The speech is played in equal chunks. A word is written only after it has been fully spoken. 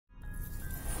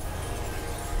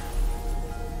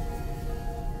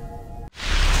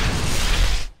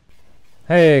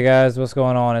Hey guys, what's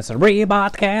going on? It's a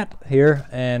Rebot Cat here,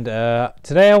 and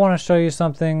today I want to show you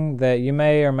something that you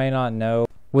may or may not know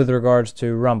with regards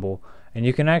to Rumble. And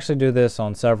you can actually do this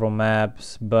on several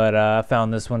maps, but I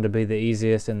found this one to be the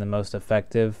easiest and the most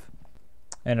effective.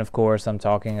 And of course, I'm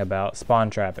talking about spawn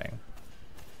trapping.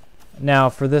 Now,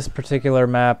 for this particular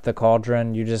map, the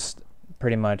Cauldron, you just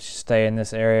pretty much stay in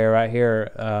this area right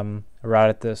here, right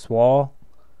at this wall.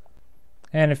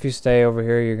 And if you stay over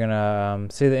here, you're gonna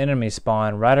see the enemy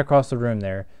spawn right across the room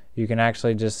there. You can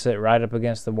actually just sit right up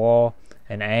against the wall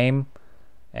and aim,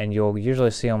 and you'll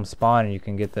usually see them spawn, and you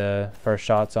can get the first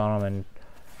shots on them. And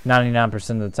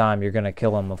 99% of the time, you're gonna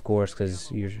kill them, of course, because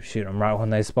you shoot them right when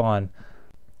they spawn.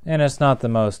 And it's not the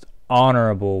most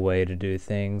honorable way to do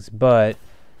things, but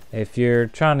if you're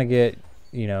trying to get,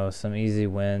 you know, some easy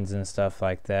wins and stuff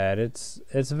like that, it's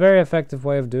a very effective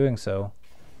way of doing so.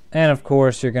 And of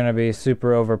course, you're going to be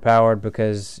super overpowered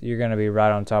because you're going to be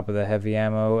right on top of the heavy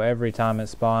ammo every time it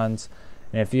spawns.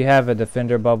 And if you have a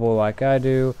defender bubble like I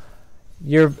do,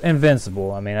 you're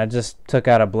invincible. I mean, I just took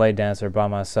out a blade dancer by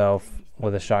myself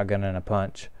with a shotgun and a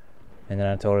punch. And then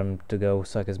I told him to go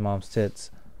suck his mom's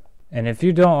tits. And if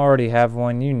you don't already have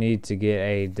one, you need to get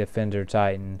a Defender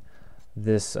Titan.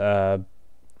 This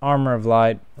Armor of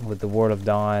Light with the Ward of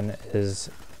Dawn is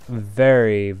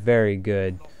very, very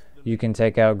good. You can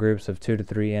take out groups of 2 to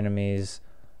 3 enemies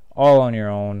all on your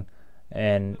own,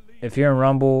 and if you're in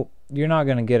Rumble, you're not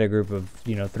going to get a group of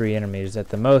 3 enemies. At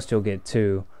the most, you'll get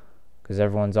 2 because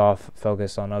everyone's off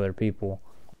focused on other people.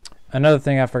 Another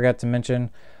thing I forgot to mention,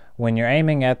 when you're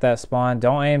aiming at that spawn,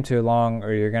 don't aim too long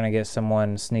or you're going to get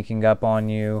someone sneaking up on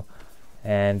you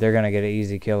and they're going to get an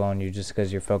easy kill on you just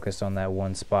because you're focused on that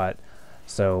one spot.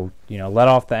 So, let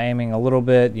off the aiming a little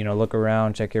bit, look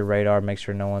around, check your radar, make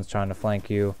sure no one's trying to flank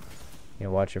you.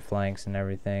 Watch your flanks and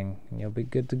everything, and you'll be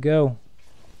good to go.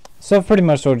 So I've pretty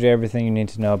much told you everything you need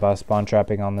to know about spawn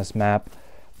trapping on this map.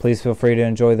 Please feel free to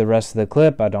enjoy the rest of the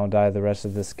clip. I don't die the rest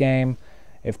of this game.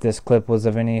 If this clip was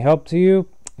of any help to you,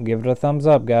 give it a thumbs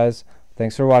up, guys.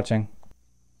 Thanks for watching.